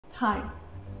Hi,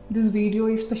 this video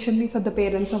is specially for the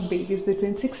parents of babies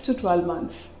between 6 to 12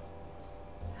 months.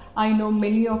 I know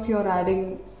many of you are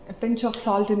adding a pinch of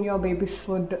salt in your baby's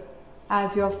food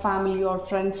as your family or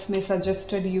friends may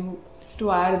suggested you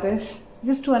to add this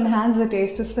just to enhance the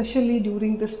taste, especially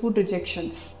during this food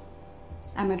rejections.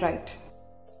 Am I right?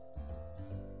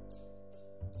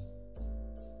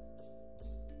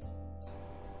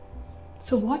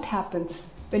 So what happens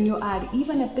when you add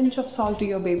even a pinch of salt to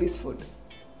your baby's food?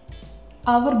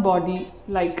 Our body,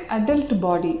 like adult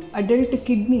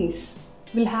kidneys,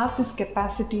 will have this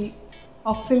capacity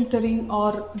of filtering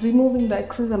or removing the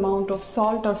excess amount of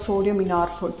salt or sodium in our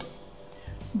food.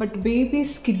 But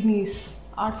babies' kidneys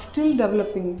are still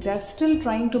developing, they are still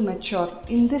trying to mature.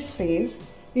 In this phase,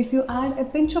 if you add a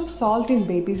pinch of salt in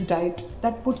baby's diet,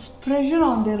 that puts pressure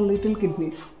on their little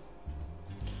kidneys.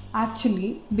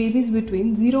 Actually, babies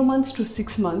between 0 months to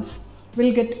 6 months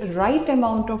will get right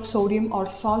amount of sodium or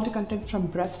salt content from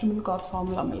breast milk or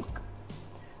formula milk.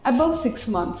 Above 6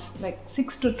 months, like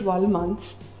 6 to 12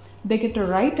 months, they get a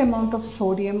right amount of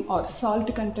sodium or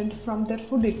salt content from their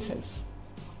food itself.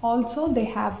 Also, they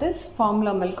have this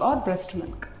formula milk or breast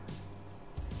milk.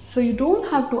 So you don't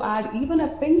have to add even a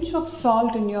pinch of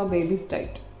salt in your baby's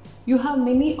diet. You have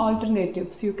many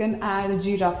alternatives. You can add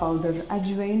jeera powder,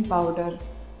 ajwain powder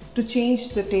to change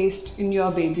the taste in your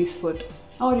baby's food.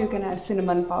 Or you can add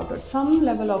cinnamon powder, some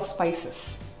level of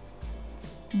spices.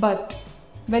 But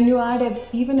when you add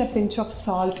even a pinch of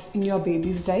salt in your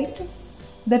baby's diet,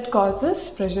 that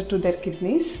causes pressure to their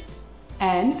kidneys,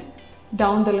 and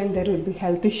down the line there will be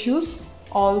health issues,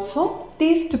 also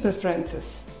taste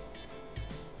preferences.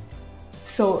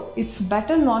 So it's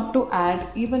better not to add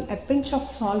even a pinch of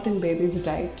salt in baby's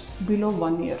diet below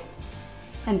 1 year.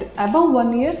 And above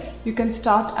 1 year, you can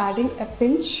start adding a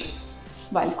pinch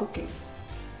while cooking.